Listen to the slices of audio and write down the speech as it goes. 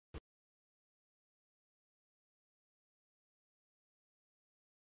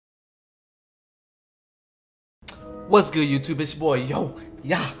What's good, YouTube? It's your boy,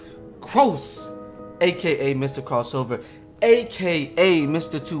 Cross, aka Mr. Crossover, aka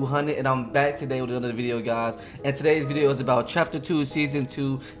Mr. 200, and I'm back today with another video, guys. And today's video is about Chapter 2, Season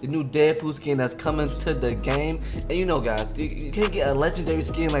 2, the new Deadpool skin that's coming to the game. And you know, guys, you can't get a legendary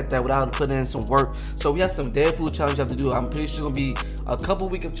skin like that without putting in some work. So we have some Deadpool challenges you have to do. I'm pretty sure it's gonna be a couple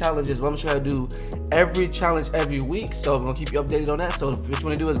weeks of challenges, but I'm sure I do every challenge every week. So I'm gonna keep you updated on that. So what you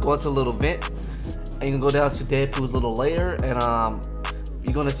wanna do is go into a little vent. And you can go down to Deadpool's little layer, and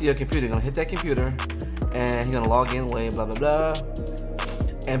you're gonna see a computer. You're gonna hit that computer, and he's gonna log in, blah blah blah.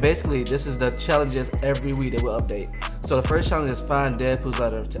 And basically, this is the challenges every week they will update. So the first challenge is find Deadpool's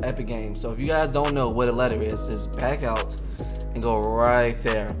letter to Epic Games. So if you guys don't know what a letter is, just back out and go right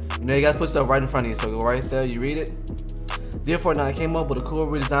there. You know you gotta put stuff right in front of you. So go right there, you read it. Dear Fortnite, I came up with a cool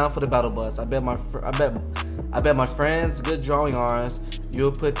redesign for the battle bus. I bet my friends' good drawing arms.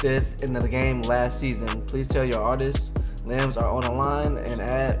 You'll put this in the game last season. Please tell your artists limbs are on the line and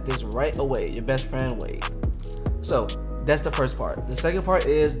add this right away. Your best friend Wade. So that's the first part. The second part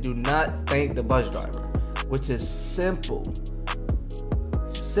is do not thank the bus driver, which is simple.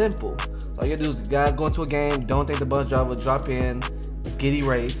 Simple. So all you gotta do is the guys go into a game, don't thank the bus driver, drop in, get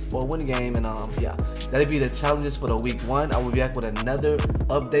erased, or win the game, and yeah. That'll be the challenges for the week 1. I will be back with another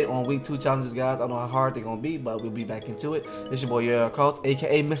update on week 2 challenges, guys. I don't know how hard they're gonna be, but we'll be back into it. This is your boy, Cross,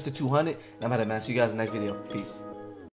 aka Mr. 200, and I'm out of man. See you guys in the next video. Peace.